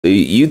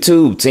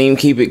YouTube team,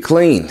 keep it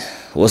clean.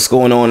 What's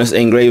going on? It's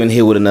Ingraven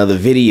here with another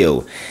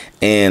video,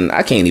 and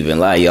I can't even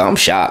lie, y'all. I'm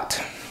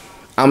shocked.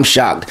 I'm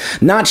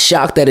shocked. Not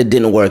shocked that it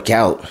didn't work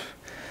out.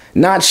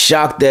 Not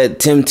shocked that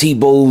Tim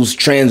Tebow's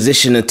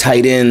transition to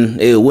tight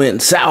end, it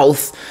went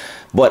south.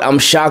 But I'm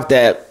shocked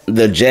that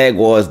the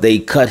Jaguars, they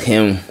cut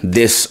him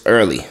this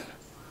early.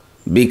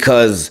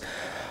 Because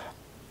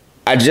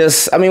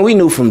I mean, we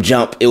knew from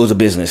jump it was a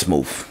business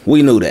move.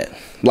 We knew that.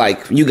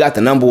 Like, you got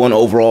the #1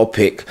 overall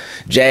pick.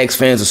 Jags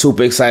fans are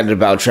super excited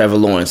about Trevor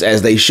Lawrence,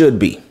 as they should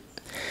be.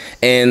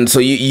 And so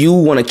you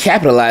want to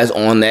capitalize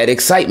on that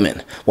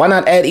excitement. Why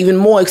not add even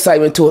more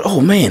excitement to it? Oh,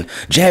 man,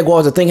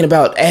 Jaguars are thinking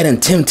about adding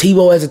Tim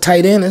Tebow as a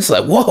tight end. It's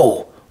like,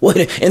 whoa. What?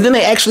 And then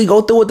they actually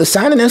go through with the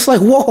signing, and it's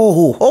like,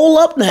 whoa, hold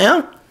up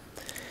now.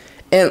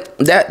 And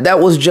that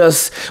was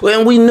just,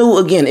 and we knew,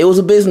 again, it was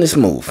a business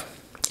move.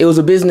 It was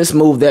a business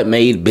move that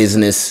made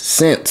business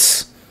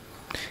sense.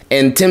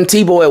 And Tim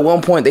Tebow, at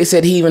one point, they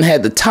said he even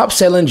had the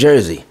top-selling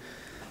jersey.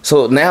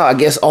 So now I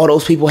guess all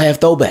those people have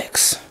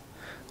throwbacks.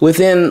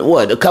 Within,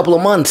 what, a couple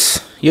of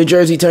months, your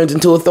jersey turns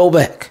into a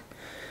throwback.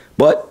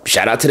 But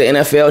shout out to the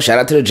NFL, shout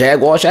out to the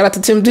Jaguars, shout out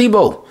to Tim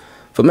Tebow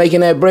for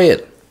making that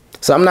bread.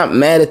 So I'm not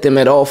mad at them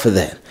at all for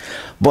that.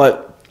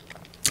 But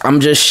I'm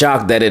just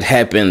shocked that it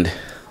happened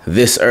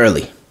this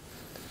early.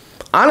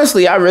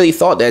 Honestly, I really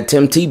thought that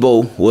Tim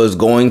Tebow was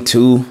going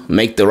to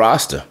make the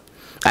roster.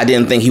 I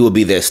didn't think he would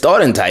be their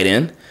starting tight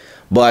end.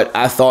 But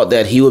I thought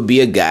that he would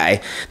be a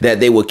guy that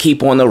they would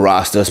keep on the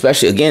roster,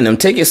 especially, again, them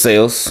ticket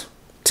sales,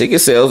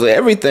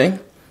 everything.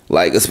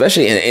 Like,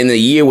 especially in the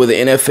year where the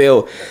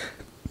NFL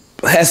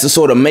has to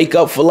sort of make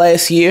up for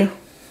last year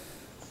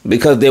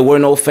because there were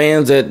no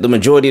fans at the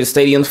majority of the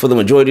stadiums for the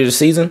majority of the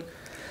season.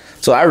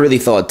 So I really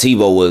thought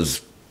Tebow was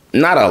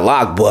not a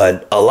lock,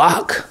 but a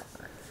lock.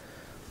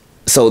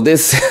 So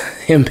this,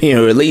 him being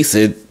released,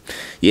 it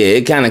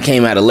kind of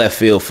came out of left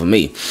field for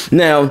me.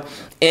 Now,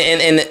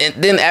 and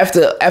then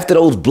after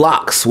those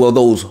blocks went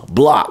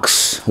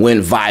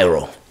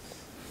viral.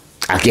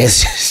 I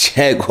guess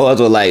Jaguars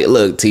were like,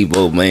 look,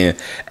 Tebow, man,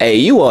 hey,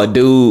 you are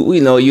dude.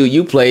 We know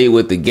you played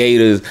with the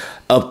Gators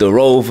up the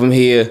road from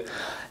here.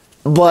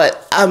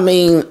 But, I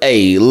mean,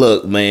 hey,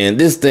 look, man,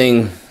 this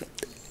thing,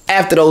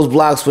 after those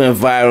blocks went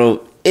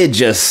viral,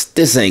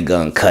 this ain't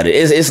gonna cut it.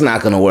 It's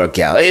not gonna work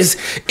out.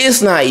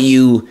 It's not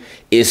you,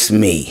 it's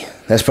me.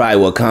 That's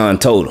probably what Khan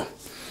told him.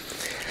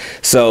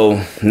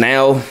 So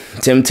now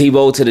Tim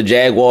Tebow to the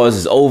Jaguars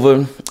is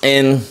over,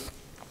 and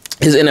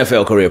his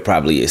NFL career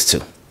probably is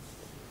too.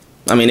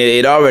 I mean,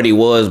 it already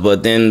was,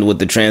 but then with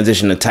the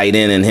transition to tight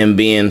end and him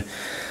being,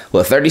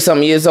 what,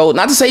 30-something years old,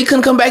 not to say he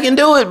couldn't come back and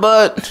do it,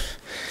 but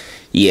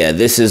yeah,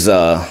 this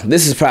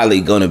is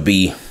probably gonna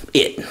be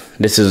it.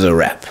 This is a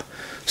wrap.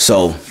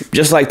 So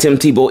just like Tim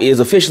Tebow is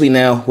officially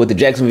now with the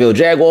Jacksonville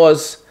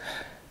Jaguars,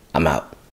 I'm out.